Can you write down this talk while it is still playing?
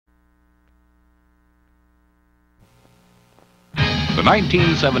The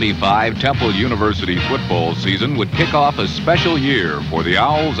 1975 Temple University football season would kick off a special year for the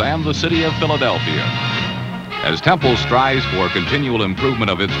Owls and the city of Philadelphia. As Temple strives for continual improvement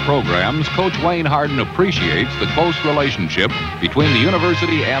of its programs, Coach Wayne Hardin appreciates the close relationship between the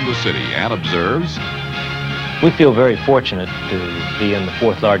university and the city and observes, "We feel very fortunate to be in the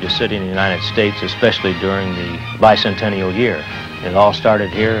fourth largest city in the United States, especially during the bicentennial year. It all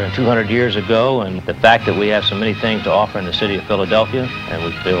started here 200 years ago, and the fact that we have so many things to offer in the city of Philadelphia, and we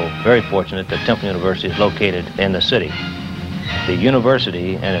feel very fortunate that Temple University is located in the city. The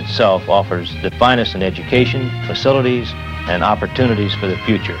university in itself offers the finest in education, facilities, and opportunities for the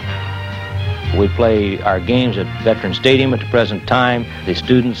future. We play our games at Veterans Stadium at the present time. The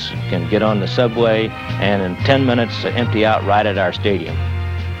students can get on the subway and in 10 minutes empty out right at our stadium."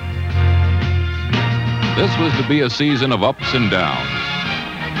 this was to be a season of ups and downs,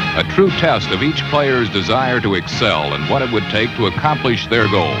 a true test of each player's desire to excel and what it would take to accomplish their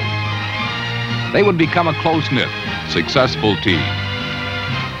goals. They would become a close-knit, successful team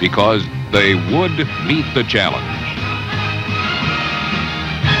because they would meet the challenge.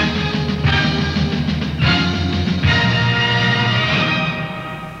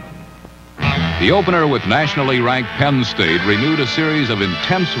 The opener with nationally ranked Penn State renewed a series of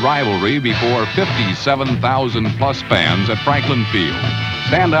intense rivalry before 57,000-plus fans at Franklin Field.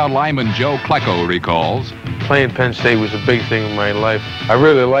 Standout lineman Joe Klecko recalls, "Playing Penn State was a big thing in my life. I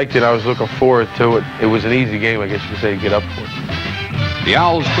really liked it. I was looking forward to it. It was an easy game, I guess you could say, to get up for." The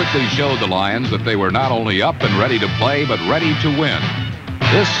Owls quickly showed the Lions that they were not only up and ready to play, but ready to win.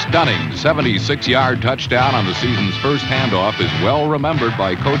 This stunning 76-yard touchdown on the season's first handoff is well remembered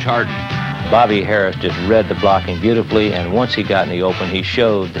by Coach Hardin. Bobby Harris just read the blocking beautifully, and once he got in the open, he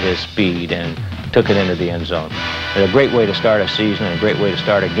showed his speed and took it into the end zone. It's a great way to start a season and a great way to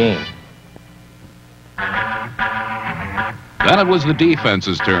start a game. Then it was the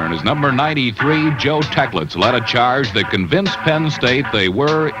defense's turn as number 93, Joe Tecklitz, led a charge that convinced Penn State they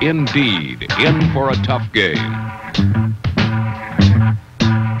were indeed in for a tough game.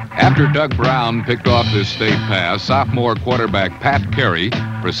 After Doug Brown picked off this state pass, sophomore quarterback Pat Carey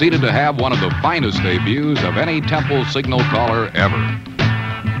proceeded to have one of the finest debuts of any Temple signal caller ever.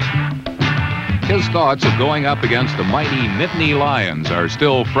 His thoughts of going up against the mighty Nittany Lions are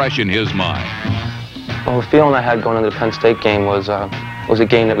still fresh in his mind. Well, the feeling I had going into the Penn State game was a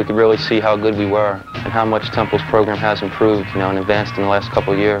game that we could really see how good we were and how much Temple's program has improved, and advanced in the last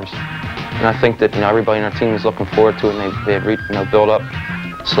couple of years. And I think that, everybody in our team was looking forward to it, and they had built up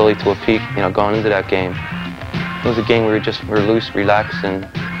slowly to a peak, going into that game. It was a game where we were loose, relaxed, and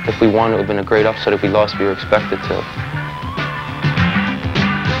if we won, it would have been a great upset. If we lost, we were expected to.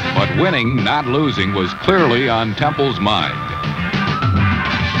 But winning, not losing, was clearly on Temple's mind.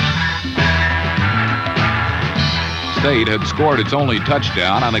 State had scored its only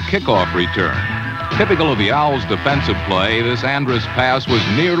touchdown on a kickoff return. Typical of the Owls' defensive play, this Andrus pass was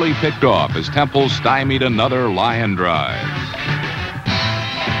nearly picked off as Temple stymied another Lion drive.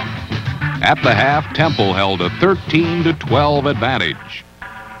 At the half, Temple held a 13-12 advantage.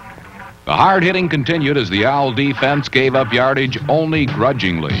 The hard hitting continued as the Owl defense gave up yardage only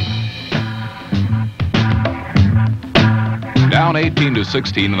grudgingly. Down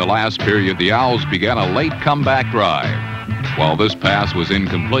 18-16 in the last period, the Owls began a late comeback drive. While this pass was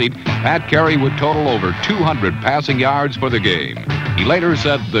incomplete, Pat Carey would total over 200 passing yards for the game. He later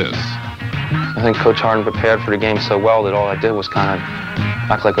said this, "I think Coach Hardin prepared for the game so well that all I did was kind of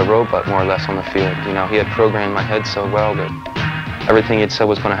act like a robot, more or less, on the field. He had programmed my head so well that everything he had said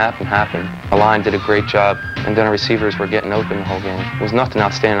was going to happen, happened. The line did a great job, and then our receivers were getting open the whole game. It was nothing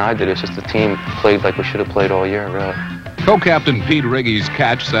outstanding I did. It was just the team played like we should have played all year, really." Co-captain Pete Riggy's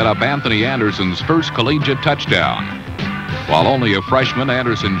catch set up Anthony Anderson's first collegiate touchdown. While only a freshman,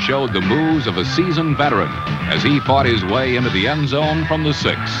 Anderson showed the moves of a seasoned veteran as he fought his way into the end zone from the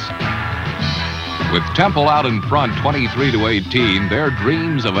 6. With Temple out in front 23-18, their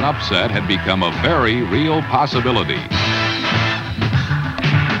dreams of an upset had become a very real possibility.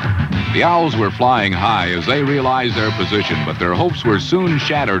 The Owls were flying high as they realized their position, but their hopes were soon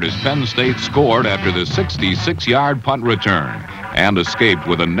shattered as Penn State scored after the 66-yard punt return and escaped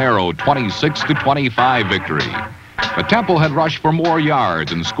with a narrow 26-25 victory. But Temple had rushed for more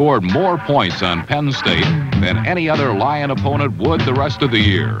yards and scored more points on Penn State than any other Lion opponent would the rest of the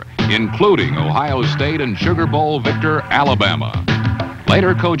year, including Ohio State and Sugar Bowl victor Alabama.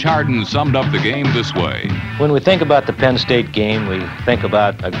 Later, Coach Hardin summed up the game this way. When we think about the Penn State game, we think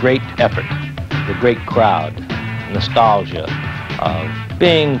about a great effort, the great crowd, nostalgia of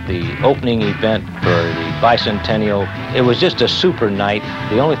being the opening event for the bicentennial. It was just a super night.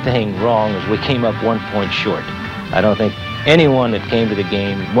 The only thing wrong is we came up 1 point short. I don't think anyone that came to the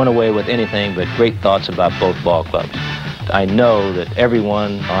game went away with anything but great thoughts about both ball clubs. I know that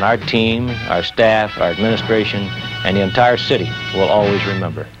everyone on our team, our staff, our administration, and the entire city will always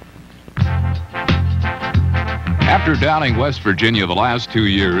remember. After downing West Virginia the last 2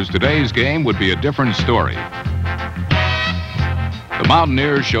 years, today's game would be a different story. The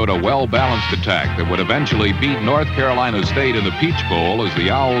Mountaineers showed a well-balanced attack that would eventually beat North Carolina State in the Peach Bowl as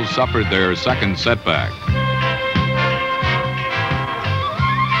the Owls suffered their second setback.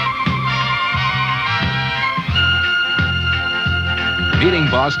 Beating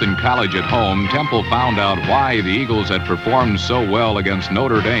Boston College at home, Temple found out why the Eagles had performed so well against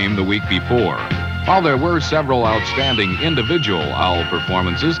Notre Dame the week before. While there were several outstanding individual Owl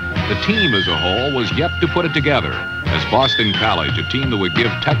performances, the team as a whole was yet to put it together, as Boston College, a team that would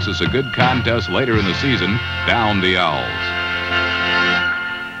give Texas a good contest later in the season, downed the Owls.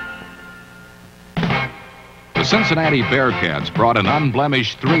 The Cincinnati Bearcats brought an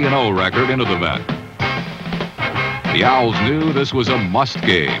unblemished 3-0 record into the vet. The Owls knew this was a must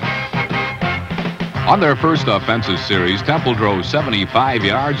game. On their first offensive series, Temple drove 75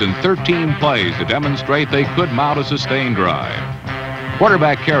 yards in 13 plays to demonstrate they could mount a sustained drive.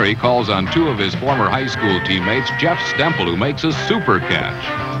 Quarterback Carey calls on two of his former high school teammates, Jeff Stemple, who makes a super catch.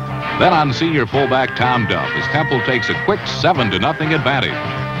 Then on senior fullback Tom Duff, as Temple takes a quick 7-0 advantage.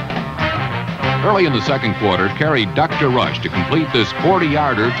 Early in the second quarter, Carey ducked a rush to complete this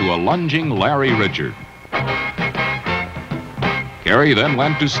 40-yarder to a lunging Larry Richard. Carey then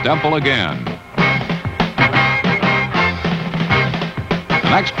went to Stemple again. The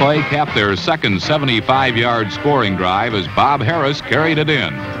next play capped their second 75-yard scoring drive as Bob Harris carried it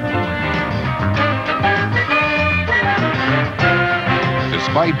in.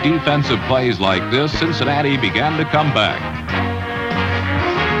 Despite defensive plays like this, Cincinnati began to come back.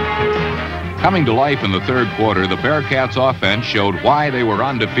 Coming to life in the third quarter, the Bearcats' offense showed why they were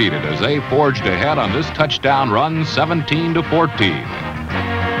undefeated as they forged ahead on this touchdown run,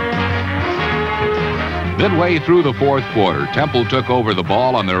 17-14. Midway through the fourth quarter, Temple took over the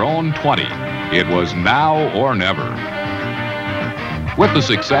ball on their own 20. It was now or never. With the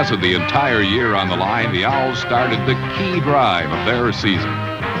success of the entire year on the line, the Owls started the key drive of their season.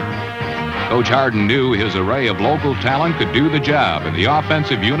 Coach Hardin knew his array of local talent could do the job, and the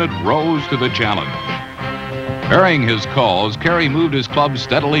offensive unit rose to the challenge. Varying his calls, Carey moved his club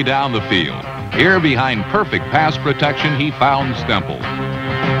steadily down the field. Here, behind perfect pass protection, he found Stemple.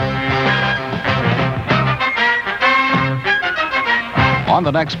 On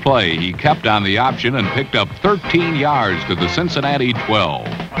the next play, he kept on the option and picked up 13 yards to the Cincinnati 12.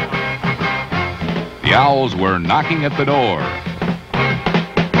 The Owls were knocking at the door.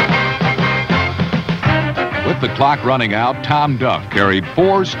 With the clock running out, Tom Duff carried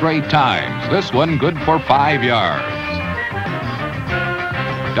 4 straight times, this one good for 5 yards.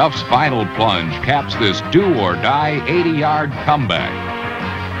 Duff's final plunge caps this do-or-die 80-yard comeback.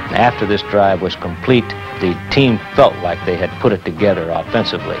 After this drive was complete, the team felt like they had put it together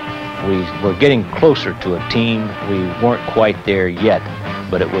offensively. We were getting closer to a team. We weren't quite there yet,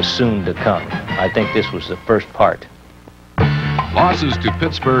 but it was soon to come. I think this was the first part. Losses to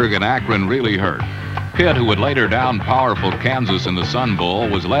Pittsburgh and Akron really hurt. Pitt, who would later down powerful Kansas in the Sun Bowl,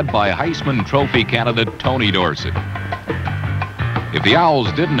 was led by Heisman Trophy candidate Tony Dorsett. If the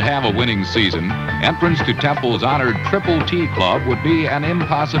Owls didn't have a winning season, entrance to Temple's honored Triple T Club would be an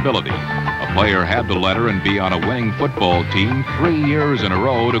impossibility. A player had to letter and be on a winning football team 3 years in a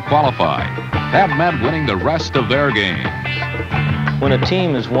row to qualify. That meant winning the rest of their games. When a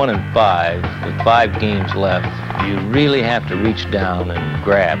team is 1-5 with 5 games left, you really have to reach down and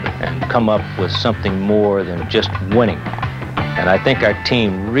grab and come up with something more than just winning. And I think our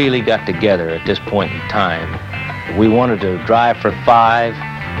team really got together at this point in time. We wanted to drive for 5,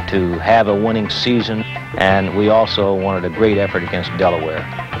 to have a winning season, and we also wanted a great effort against Delaware.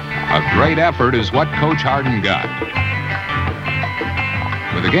 A great effort is what Coach Hardin got.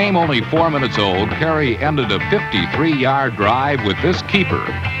 With the game only 4 minutes old, Carey ended a 53-yard drive with this keeper.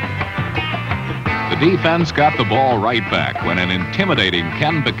 The defense got the ball right back when an intimidating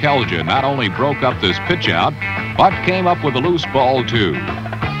Ken Bekelja not only broke up this pitch out, but came up with a loose ball too.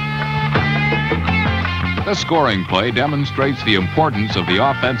 This scoring play demonstrates the importance of the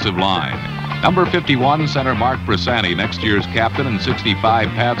offensive line. Number 51, center Mark Bressani, next year's captain, and 65,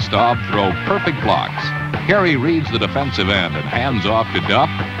 Pat Staub, throw perfect blocks. Carey reads the defensive end and hands off to Duff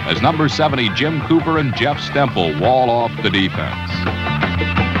as number 70, Jim Cooper, and Jeff Stemple wall off the defense.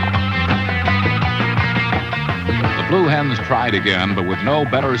 The Blue Hens tried again, but with no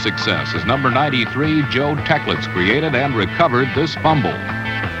better success, as number 93, Joe Tecklitz, created and recovered this fumble.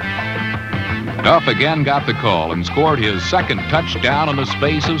 Duff again got the call and scored his second touchdown in the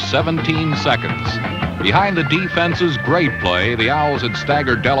space of 17 seconds. Behind the defense's great play, the Owls had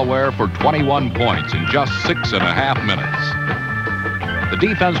staggered Delaware for 21 points in just 6.5 minutes. The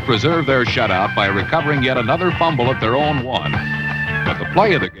defense preserved their shutout by recovering yet another fumble at their own one. But the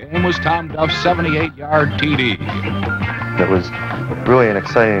play of the game was Tom Duff's 78-yard TD. It was really an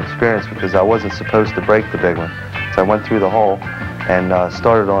exciting experience because I wasn't supposed to break the big one. So I went through the hole and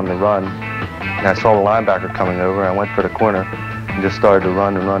started on the run. And I saw the linebacker coming over. I went for the corner and just started to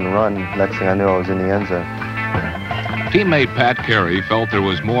run and run and run. Next thing I knew, I was in the end zone. Teammate Pat Carey felt there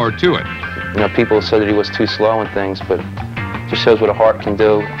was more to it. You know, people said that he was too slow and things, but it just shows what a heart can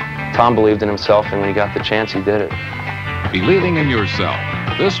do. Tom believed in himself, and when he got the chance, he did it. Believing in yourself.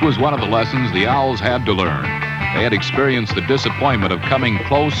 This was one of the lessons the Owls had to learn. They had experienced the disappointment of coming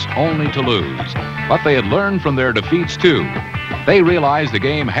close only to lose. But they had learned from their defeats, too. They realized the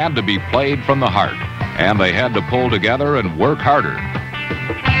game had to be played from the heart, and they had to pull together and work harder.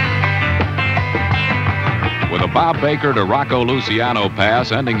 With a Bob Baker to Rocco Luciano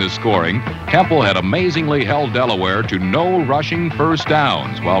pass ending the scoring, Temple had amazingly held Delaware to no rushing first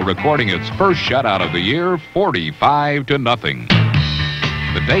downs while recording its first shutout of the year, 45-0.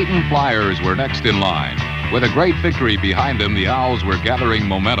 The Dayton Flyers were next in line. With a great victory behind them, the Owls were gathering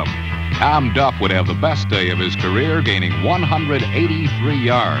momentum. Tom Duff would have the best day of his career, gaining 183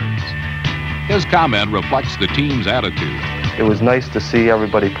 yards. His comment reflects the team's attitude. It was nice to see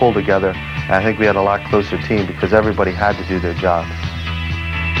everybody pull together, and I think we had a lot closer team because everybody had to do their job.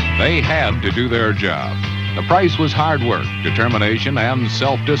 They had to do their job. The price was hard work, determination, and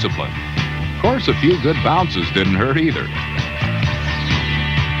self-discipline. Of course, a few good bounces didn't hurt either.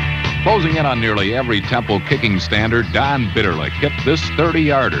 Closing in on nearly every Temple kicking standard, Don Bitterlich hit this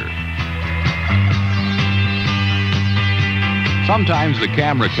 30-yarder. Sometimes the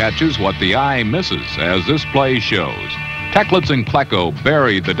camera catches what the eye misses, as this play shows. Tecklitz and Klecko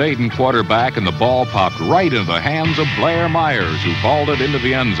buried the Dayton quarterback, and the ball popped right into the hands of Blair Myers, who balled it into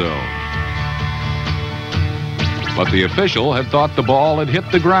the end zone. But the official had thought the ball had hit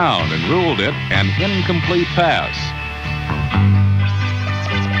the ground and ruled it an incomplete pass.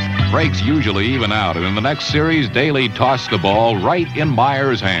 Breaks usually even out, and in the next series, Daly tossed the ball right in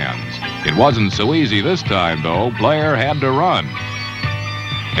Myers' hands. It wasn't so easy this time, though. Blair had to run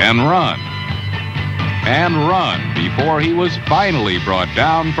and run and run before he was finally brought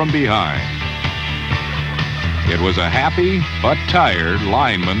down from behind. It was a happy but tired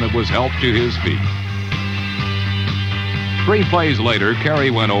lineman that was helped to his feet. 3 plays later,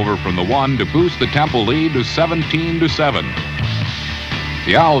 Carey went over from the 1 to boost the Temple lead to 17-7.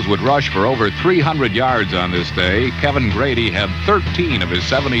 The Owls would rush for over 300 yards on this day. Kevin Grady had 13 of his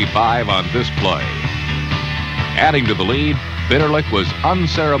 75 on this play. Adding to the lead, Bitterlich was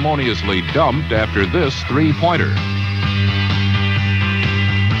unceremoniously dumped after this 3-pointer.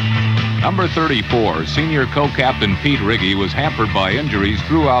 Number 34, senior co-captain Pete Riggy, was hampered by injuries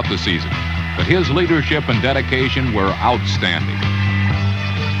throughout the season, but his leadership and dedication were outstanding.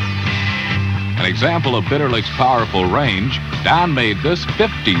 An example of Bitterlich's powerful range, Don made this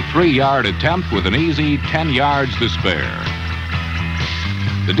 53-yard attempt with an easy 10 yards to spare.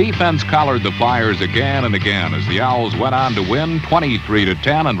 The defense collared the Flyers again and again as the Owls went on to win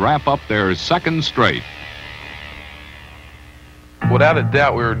 23-10 and wrap up their second straight. Without a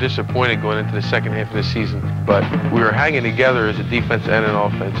doubt, we were disappointed going into the second half of the season, but we were hanging together as a defense and an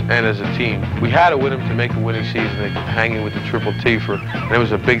offense and as a team. We had to win them to make a winning season, like hanging with the Triple T, and it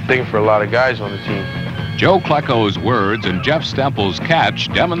was a big thing for a lot of guys on the team. Joe Klecko's words and Jeff Stempel's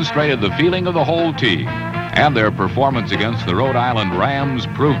catch demonstrated the feeling of the whole team, and their performance against the Rhode Island Rams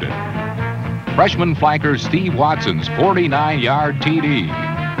proved it. Freshman flanker Steve Watson's 49-yard TD.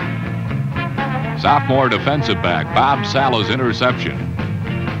 Sophomore defensive back Bob Sala's interception.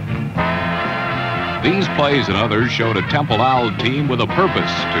 These plays and others showed a Temple Owl team with a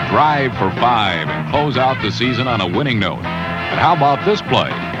purpose to drive for 5 and close out the season on a winning note. And how about this play?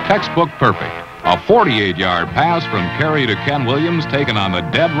 Textbook perfect. A 48-yard pass from Carey to Ken Williams, taken on the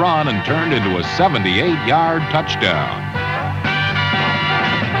dead run and turned into a 78-yard touchdown.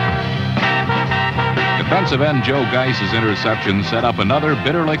 Defensive end Joe Geis's interception set up another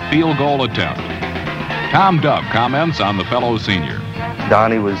Bitterlich field goal attempt. Tom Duff comments on the fellow senior.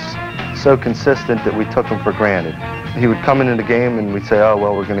 Donnie was so consistent that we took him for granted. He would come into the game and we'd say, oh,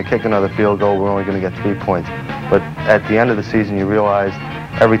 well, we're going to kick another field goal. We're only going to get 3 points. But at the end of the season, you realized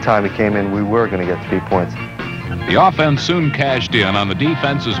every time he came in, we were going to get 3 points. The offense soon cashed in on the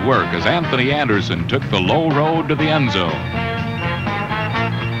defense's work as Anthony Anderson took the low road to the end zone.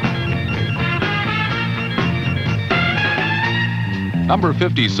 Number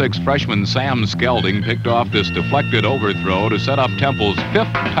 56 freshman Sam Skelding picked off this deflected overthrow to set up Temple's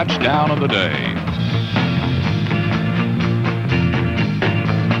 5th touchdown of the day.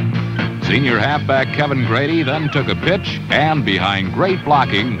 Senior halfback Kevin Grady then took a pitch and, behind great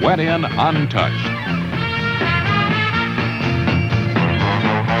blocking, went in untouched.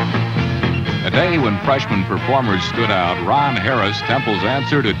 A day when freshman performers stood out, Ron Harris, Temple's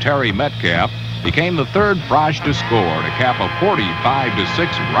answer to Terry Metcalf, became the 3rd Frosh to score to cap a 45-6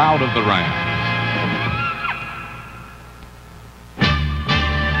 rout of the Rams.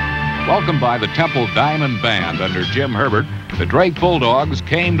 Welcomed by the Temple Diamond Band under Jim Herbert, the Drake Bulldogs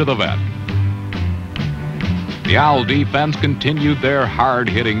came to the vet. The Owl defense continued their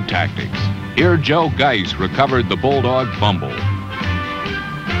hard-hitting tactics. Here, Joe Geis recovered the Bulldog fumble.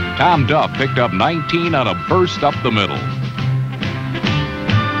 Tom Duff picked up 19 on a burst up the middle.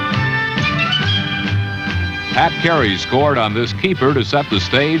 Pat Carey scored on this keeper to set the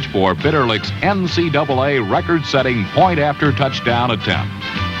stage for Bitterlick's NCAA record-setting point-after-touchdown attempt.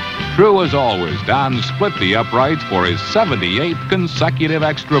 True as always, Don split the uprights for his 78th consecutive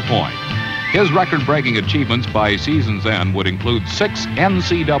extra point. His record-breaking achievements by season's end would include 6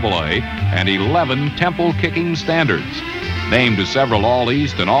 NCAA and 11 Temple kicking standards. Named to several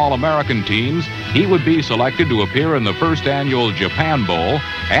All-East and All-American teams, he would be selected to appear in the first annual Japan Bowl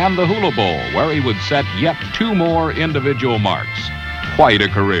and the Hula Bowl, where he would set yet 2 more individual marks. Quite a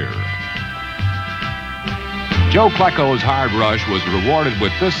career. Joe Klecko's hard rush was rewarded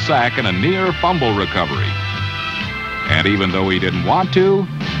with this sack and a near fumble recovery. And even though he didn't want to,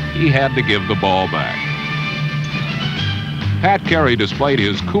 he had to give the ball back. Pat Carey displayed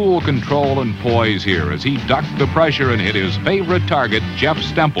his cool control and poise here as he ducked the pressure and hit his favorite target, Jeff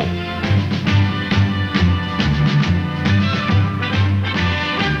Stemple.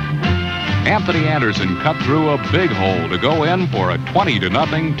 Anthony Anderson cut through a big hole to go in for a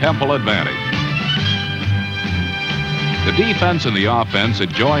 20-0 Temple advantage. The defense and the offense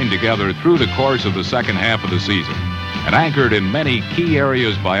had joined together through the course of the second half of the season. And anchored in many key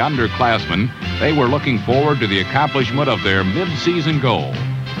areas by underclassmen, they were looking forward to the accomplishment of their mid-season goal.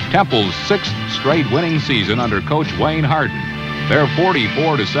 Temple's 6th straight winning season under Coach Wayne Hardin. Their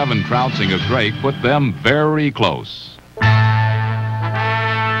 44-7 trouncing of Drake put them very close.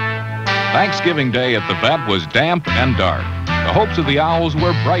 Thanksgiving Day at the vet was damp and dark. The hopes of the Owls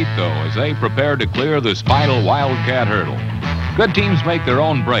were bright, though, as they prepared to clear this final Wildcat hurdle. Good teams make their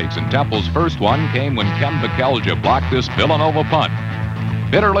own breaks, and Temple's first one came when Ken Bakelja blocked this Villanova punt.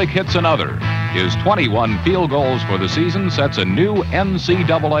 Bitterlick hits another. His 21 field goals for the season sets a new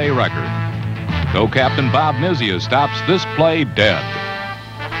NCAA record. Co-captain Bob Nizia stops this play dead.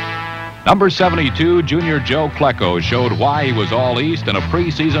 Number 72, junior Joe Klecko, showed why he was All-East and a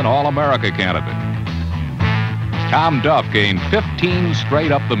preseason All-America candidate. Tom Duff gained 15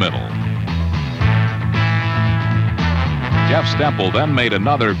 straight up the middle. Jeff Stemple then made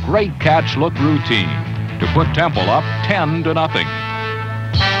another great catch-look routine to put Temple up 10-0.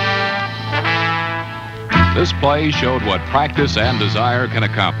 This play showed what practice and desire can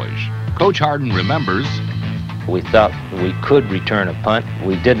accomplish. Coach Hardin remembers, we thought we could return a punt.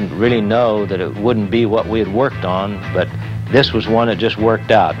 We didn't really know that it wouldn't be what we had worked on, but this was one that just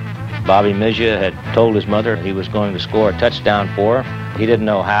worked out. Bobby Mizia had told his mother he was going to score a touchdown for her. He didn't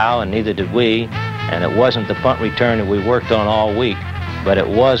know how, and neither did we. And it wasn't the punt return that we worked on all week, but it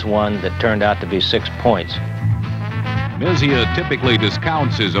was one that turned out to be 6 points. Mizia typically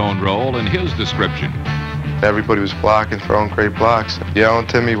discounts his own role in his description. Everybody was blocking, throwing great blocks, yelling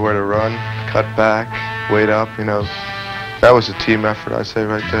to me where to run, cut back, wait up, you know. That was a team effort, I'd say,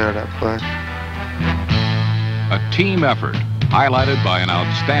 right there, that play. A team effort, highlighted by an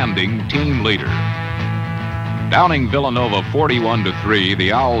outstanding team leader. Downing Villanova 41-3,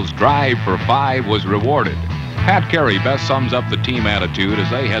 the Owls' drive for 5 was rewarded. Pat Carey best sums up the team attitude as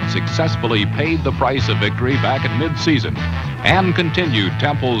they had successfully paid the price of victory back at mid-season and continued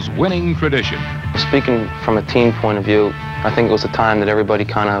Temple's winning tradition. Speaking from a team point of view, I think it was a time that everybody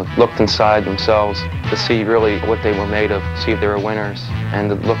kind of looked inside themselves to see really what they were made of, see if they were winners, and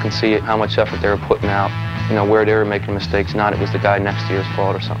to look and see how much effort they were putting out, you know, where they were making mistakes, not it was the guy next year's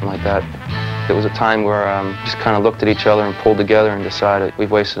fault or something like that. It was a time where just kind of looked at each other and pulled together and decided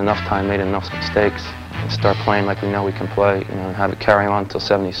we've wasted enough time, made enough mistakes, and start playing like we know we can play, you know, and have it carry on until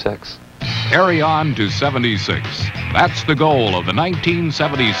 76. Carry on to 76. That's the goal of the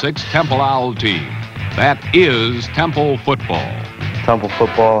 1976 Temple Owl team. That is Temple football. Temple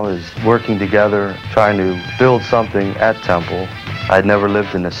football is working together, trying to build something at Temple. I'd never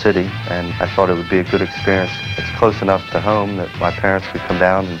lived in the city, and I thought it would be a good experience. It's close enough to home that my parents could come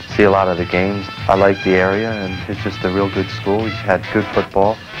down and see a lot of the games. I liked the area, and it's just a real good school. We had good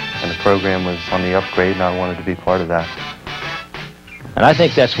football, and the program was on the upgrade, and I wanted to be part of that. And I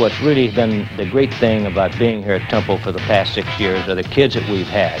think that's what's really been the great thing about being here at Temple for the past 6 years, are the kids that we've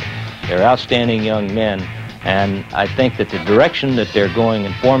had. They're outstanding young men, and I think that the direction that they're going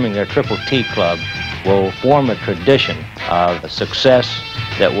in forming their Triple T Club will form a tradition of success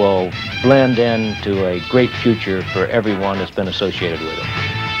that will blend into a great future for everyone that's been associated with it.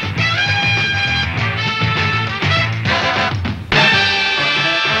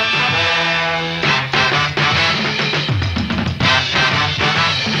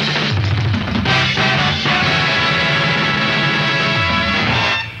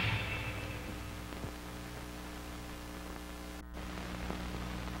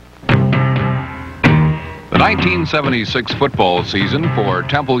 The 1976 football season for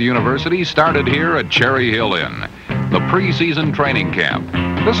Temple University started here at Cherry Hill Inn, the preseason training camp.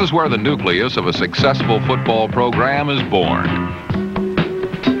 This is where the nucleus of a successful football program is born.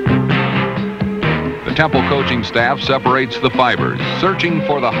 The Temple coaching staff separates the fibers, searching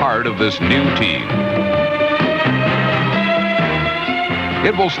for the heart of this new team.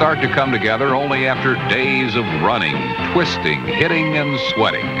 It will start to come together only after days of running, twisting, hitting, and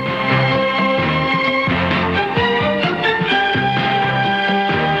sweating.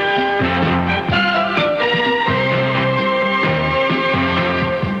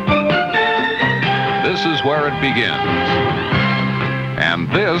 This is where it begins. And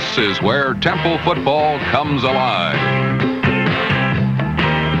this is where Temple football comes alive.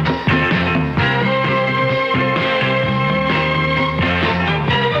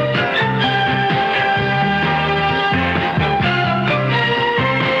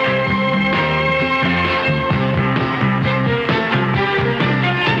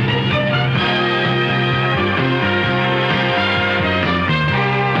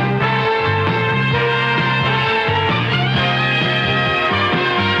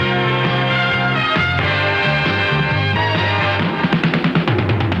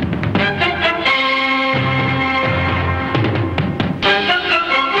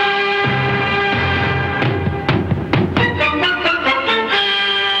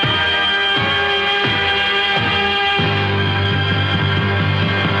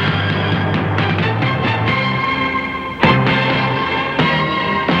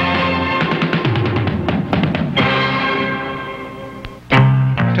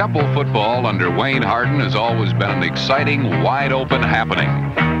 Temple football under Wayne Hardin has always been an exciting, wide-open happening.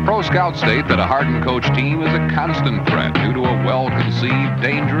 Pro scouts state that a Hardin-coached team is a constant threat due to a well-conceived,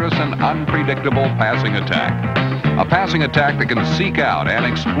 dangerous, and unpredictable passing attack. A passing attack that can seek out and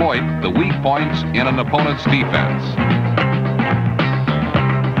exploit the weak points in an opponent's defense.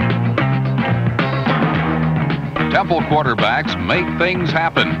 Temple quarterbacks make things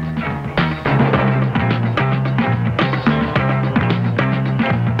happen.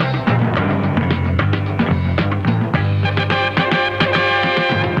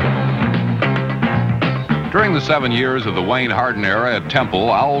 During the 7 years of the Wayne Hardin era at Temple,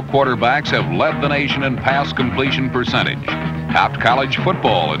 Owl quarterbacks have led the nation in pass completion percentage, topped college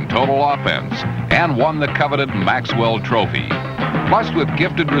football in total offense, and won the coveted Maxwell Trophy. Plus, with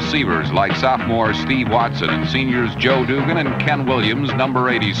gifted receivers like sophomore Steve Watson and seniors Joe Dugan and Ken Williams, number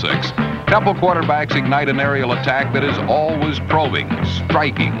 86, Temple quarterbacks ignite an aerial attack that is always probing,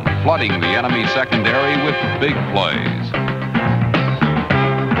 striking, flooding the enemy secondary with big plays.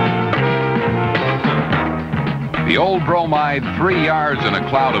 The old bromide 3 yards in a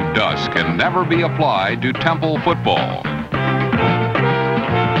cloud of dust can never be applied to Temple football.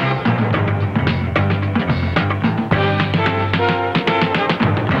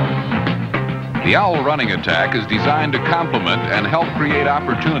 The Owl running attack is designed to complement and help create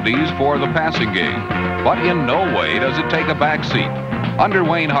opportunities for the passing game, but in no way does it take a back seat. Under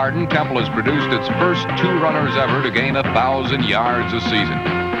Wayne Hardin, Temple has produced its first 2 runners ever to gain 1,000 yards a season.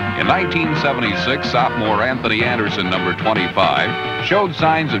 In 1976, sophomore Anthony Anderson, number 25, showed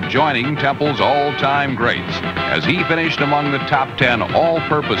signs of joining Temple's all-time greats as he finished among the top 10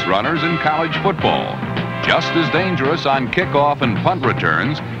 all-purpose runners in college football, just as dangerous on kickoff and punt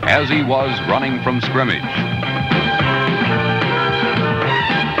returns as he was running from scrimmage.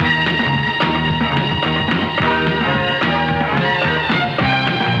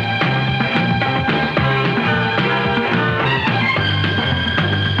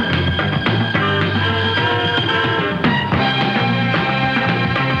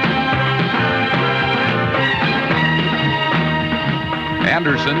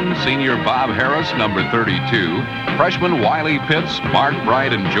 Anderson, senior Bob Harris, number 32, freshman Wiley Pitts, Mark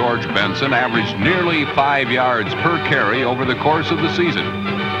Bright, and George Benson averaged nearly 5 yards per carry over the course of the season.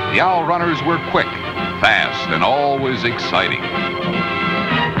 The Owl runners were quick, fast, and always exciting.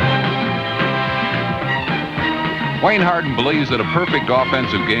 Wayne Hardin believes that a perfect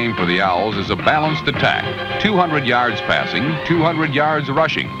offensive game for the Owls is a balanced attack, 200 yards passing, 200 yards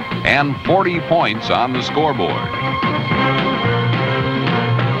rushing, and 40 points on the scoreboard.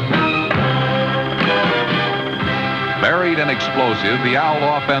 Varied and explosive, the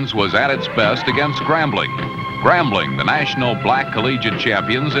Owl offense was at its best against Grambling. Grambling, the national black collegiate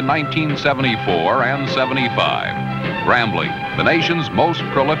champions in 1974 and 75. Grambling, the nation's most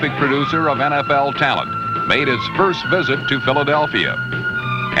prolific producer of NFL talent, made its first visit to Philadelphia.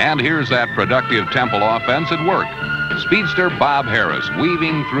 And here's that productive Temple offense at work. Speedster Bob Harris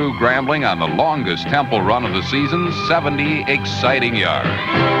weaving through Grambling on the longest Temple run of the season, 70 exciting yards.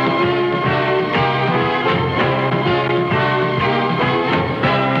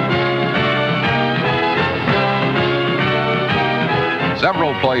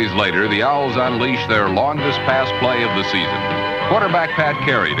 Several plays later, the Owls unleashed their longest pass play of the season. Quarterback Pat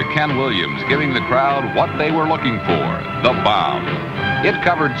Carey to Ken Williams, giving the crowd what they were looking for, the bomb. It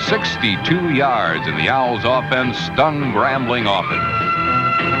covered 62 yards, and the Owls' offense stung Grambling often.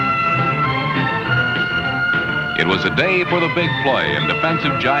 It was a day for the big play, and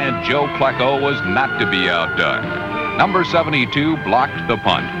defensive giant Joe Klecko was not to be outdone. Number 72 blocked the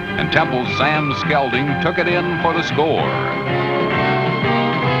punt, and Temple's Sam Skelding took it in for the score.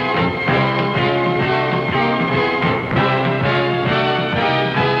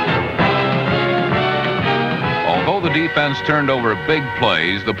 Although the defense turned over big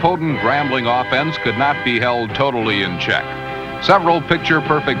plays, the potent Grambling offense could not be held totally in check. Several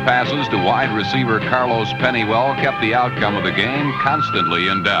picture-perfect passes to wide receiver Carlos Pennywell kept the outcome of the game constantly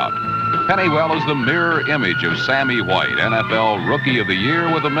in doubt. Pennywell is the mirror image of Sammy White, NFL Rookie of the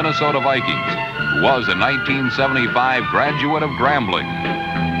Year with the Minnesota Vikings, who was a 1975 graduate of Grambling.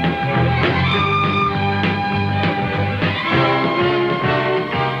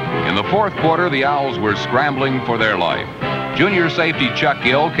 In the fourth quarter, the Owls were scrambling for their life. Junior safety Chuck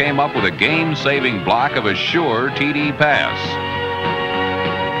Gill came up with a game-saving block of a sure TD pass.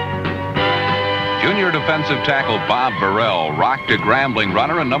 Junior defensive tackle Bob Burrell rocked a Grambling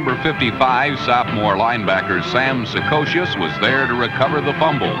runner, and number 55 sophomore linebacker Sam Sikosius was there to recover the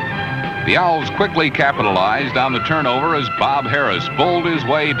fumble. The Owls quickly capitalized on the turnover as Bob Harris bowled his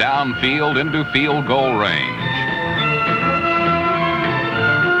way downfield into field goal range.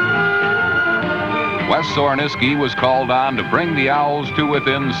 Wes Sorniski was called on to bring the Owls to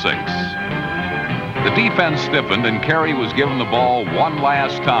within 6. The defense stiffened, and Carey was given the ball one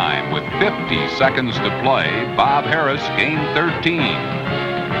last time. With 50 seconds to play, Bob Harris gained 13.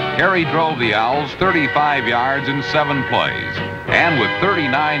 Carey drove the Owls 35 yards in 7 plays. And with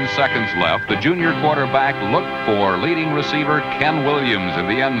 39 seconds left, the junior quarterback looked for leading receiver Ken Williams in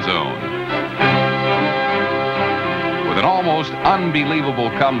the end zone. With an almost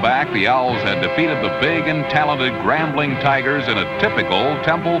unbelievable comeback, the Owls had defeated the big and talented Grambling Tigers in a typical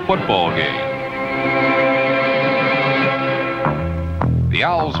Temple football game. The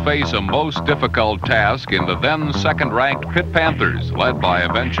Owls face a most difficult task in the then second-ranked Pitt Panthers, led by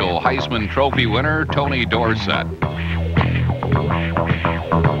eventual Heisman Trophy winner Tony Dorsett.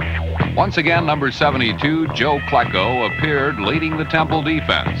 Once again, number 72, Joe Klecko, appeared leading the Temple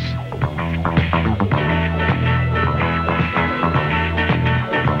defense.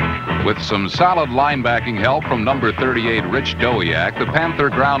 With some solid linebacking help from number 38, Rich Dowiak, the Panther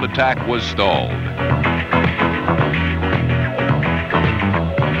ground attack was stalled.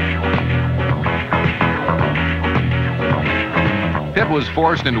 Pitt was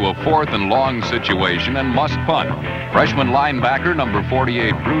forced into a 4th and long situation and must punt. Freshman linebacker number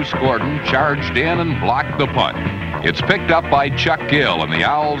 48, Bruce Gordon, charged in and blocked the punt. It's picked up by Chuck Gill, and the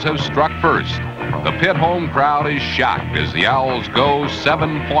Owls have struck first. The Pitt home crowd is shocked as the Owls go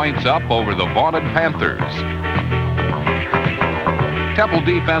 7 points up over the vaunted Panthers. Temple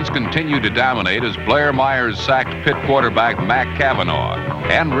defense continued to dominate as Blair Myers sacked Pitt quarterback Mac Cavanaugh,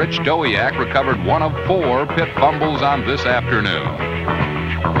 and Rich Dowiak recovered one of 4 Pitt fumbles on this afternoon.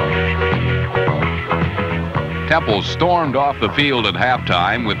 Temple stormed off the field at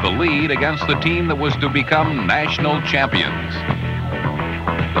halftime with the lead against the team that was to become national champions.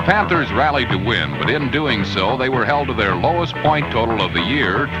 The Panthers rallied to win, but in doing so, they were held to their lowest point total of the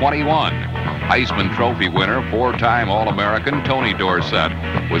year, 21. Heisman Trophy winner, 4-time All-American Tony Dorsett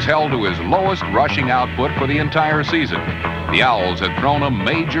was held to his lowest rushing output for the entire season. The Owls had thrown a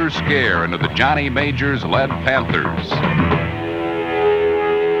major scare into the Johnny Majors-led Panthers.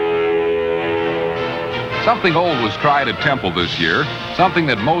 Something old was tried at Temple this year, something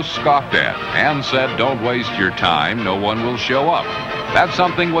that most scoffed at and said, don't waste your time, no one will show up. That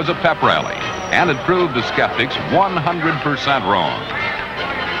something was a pep rally, and it proved the skeptics 100% wrong.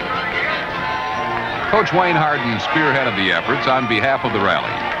 Coach Wayne Hardin spearheaded the efforts on behalf of the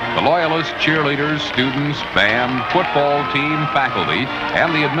rally. The loyalists, cheerleaders, students, band, football team, faculty,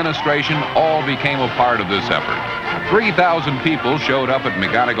 and the administration all became a part of this effort. 3,000 people showed up at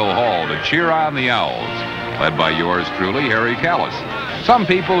McGonigal Hall to cheer on the Owls, led by yours truly, Harry Callis. Some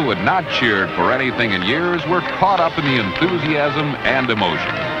people who had not cheered for anything in years were caught up in the enthusiasm and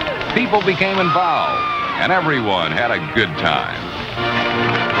emotion. People became involved, and everyone had a good time.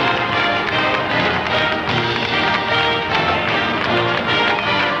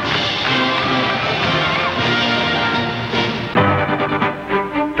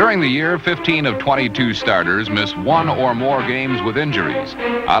 During the year, 15 of 22 starters missed one or more games with injuries.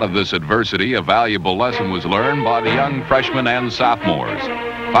 Out of this adversity, a valuable lesson was learned by the young freshmen and sophomores.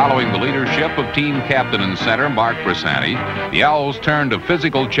 Following the leadership of team captain and center Mark Brisani, the Owls turned a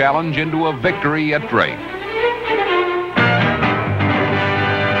physical challenge into a victory at Drake.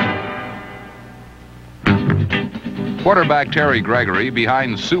 Quarterback Terry Gregory,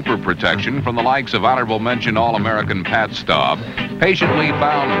 behind super protection from the likes of honorable mention All-American Pat Staub, patiently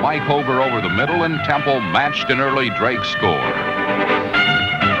found Mike Hoger over the middle, and Temple matched an early Drake score.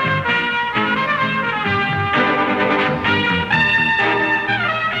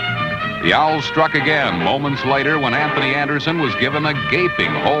 The Owls struck again moments later when Anthony Anderson was given a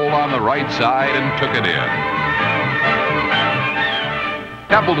gaping hole on the right side and took it in.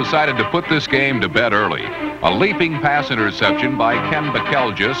 Temple decided to put this game to bed early. A leaping pass interception by Ken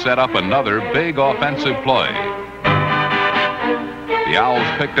Bakelja set up another big offensive play. The Owls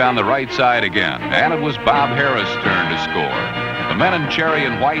picked on the right side again, and it was Bob Harris' turn to score. The men in cherry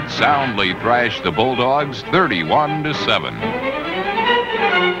and white soundly thrashed the Bulldogs 31-7.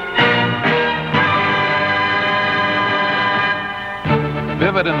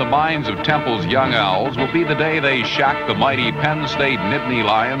 Vivid in the minds of Temple's young Owls will be the day they shocked the mighty Penn State Nittany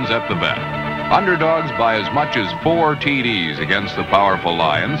Lions at the Vet. Underdogs by as much as 4 TDs against the powerful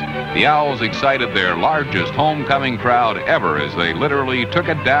Lions, the Owls excited their largest homecoming crowd ever as they literally took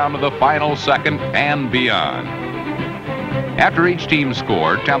it down to the final second and beyond. After each team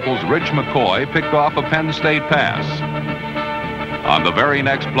scored, Temple's Rich McCoy picked off a Penn State pass. On the very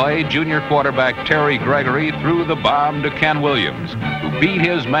next play, junior quarterback Terry Gregory threw the bomb to Ken Williams, who beat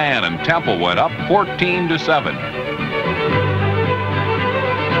his man, and Temple went up 14-7.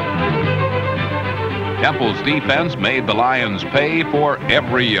 Temple's defense made the Lions pay for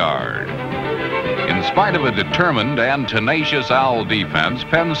every yard. In spite of a determined and tenacious Owl defense,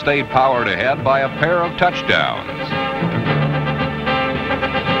 Penn State powered ahead by a pair of touchdowns.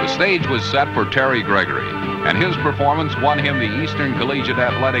 The stage was set for Terry Gregory, and his performance won him the Eastern Collegiate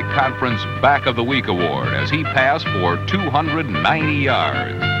Athletic Conference Back of the Week Award as he passed for 290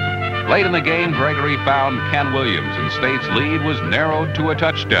 yards. Late in the game, Gregory found Ken Williams, and State's lead was narrowed to a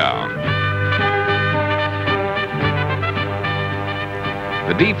touchdown.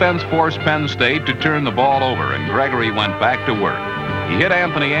 The defense forced Penn State to turn the ball over, and Gregory went back to work. He hit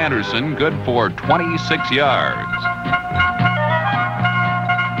Anthony Anderson good for 26 yards.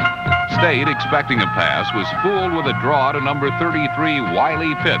 State, expecting a pass, was fooled with a draw to number 33,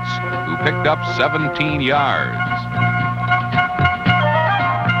 Wiley Pitts, who picked up 17 yards.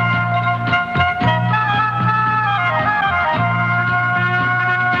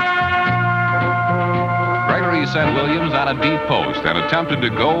 Gregory sent Williams on a deep post and attempted to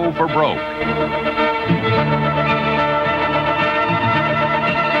go for broke.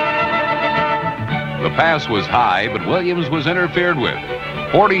 The pass was high, but Williams was interfered with.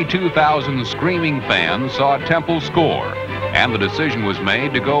 42,000 screaming fans saw Temple score, and the decision was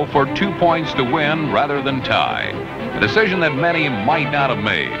made to go for 2 points to win rather than tie. A decision that many might not have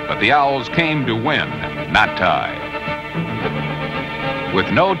made, but the Owls came to win, not tie. With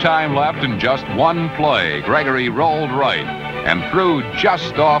no time left and just one play, Gregory rolled right and threw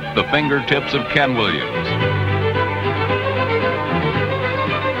just off the fingertips of Ken Williams.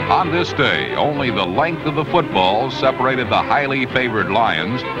 On this day, only the length of the football separated the highly favored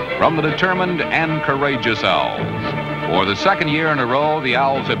Lions from the determined and courageous Owls. For the second year in a row, the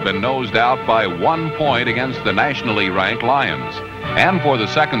Owls had been nosed out by 1 point against the nationally ranked Lions. And for the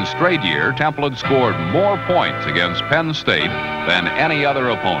second straight year, Temple had scored more points against Penn State than any other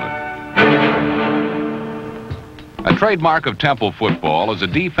opponent. A trademark of Temple football is a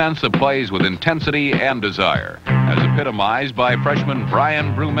defense that plays with intensity and desire, as epitomized by freshman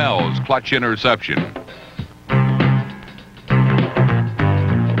Brian Brumel's clutch interception.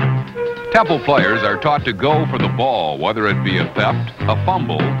 Temple players are taught to go for the ball, whether it be a theft, a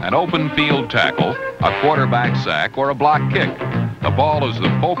fumble, an open field tackle, a quarterback sack, or a block kick. The ball is the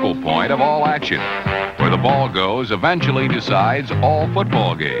focal point of all action. Where the ball goes eventually decides all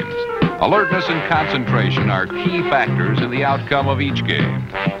football games. Alertness and concentration are key factors in the outcome of each game.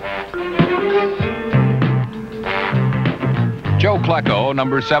 Joe Klecko,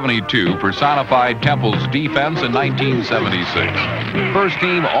 number 72, personified Temple's defense in 1976. First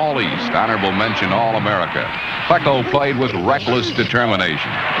team All-East, honorable mention All-America. Klecko played with reckless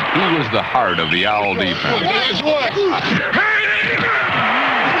determination. He was the heart of the Owl defense.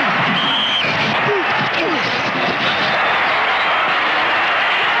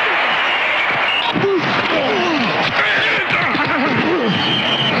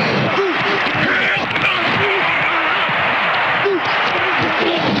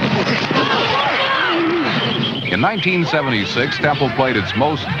 In 1976, Temple played its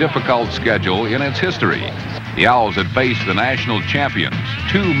most difficult schedule in its history. The Owls had faced the national champions,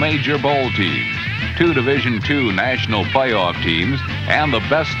 2 major bowl teams, 2 Division II national playoff teams, and the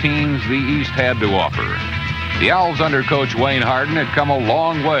best teams the East had to offer. The Owls under coach Wayne Hardin had come a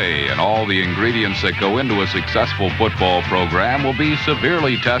long way, and all the ingredients that go into a successful football program will be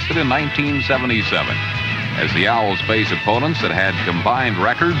severely tested in 1977. As the Owls face opponents that had combined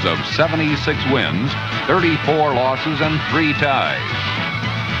records of 76 wins, 34 losses, and 3 ties.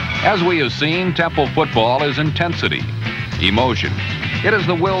 As we have seen, Temple football is intensity, emotion. It is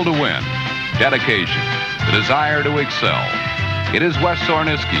the will to win, dedication, the desire to excel. It is Wes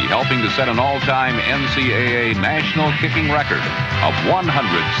Sorniski helping to set an all-time NCAA national kicking record of 106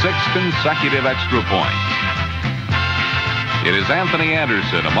 consecutive extra points. It is Anthony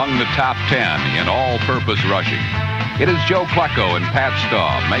Anderson among the top 10 in all-purpose rushing. It is Joe Klecko and Pat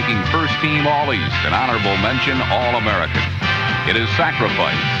Staub making first-team All-East and honorable mention All-American. It is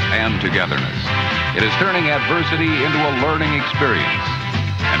sacrifice and togetherness. It is turning adversity into a learning experience.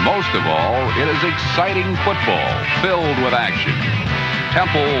 And most of all, it is exciting football filled with action.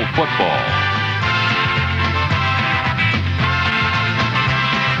 Temple football.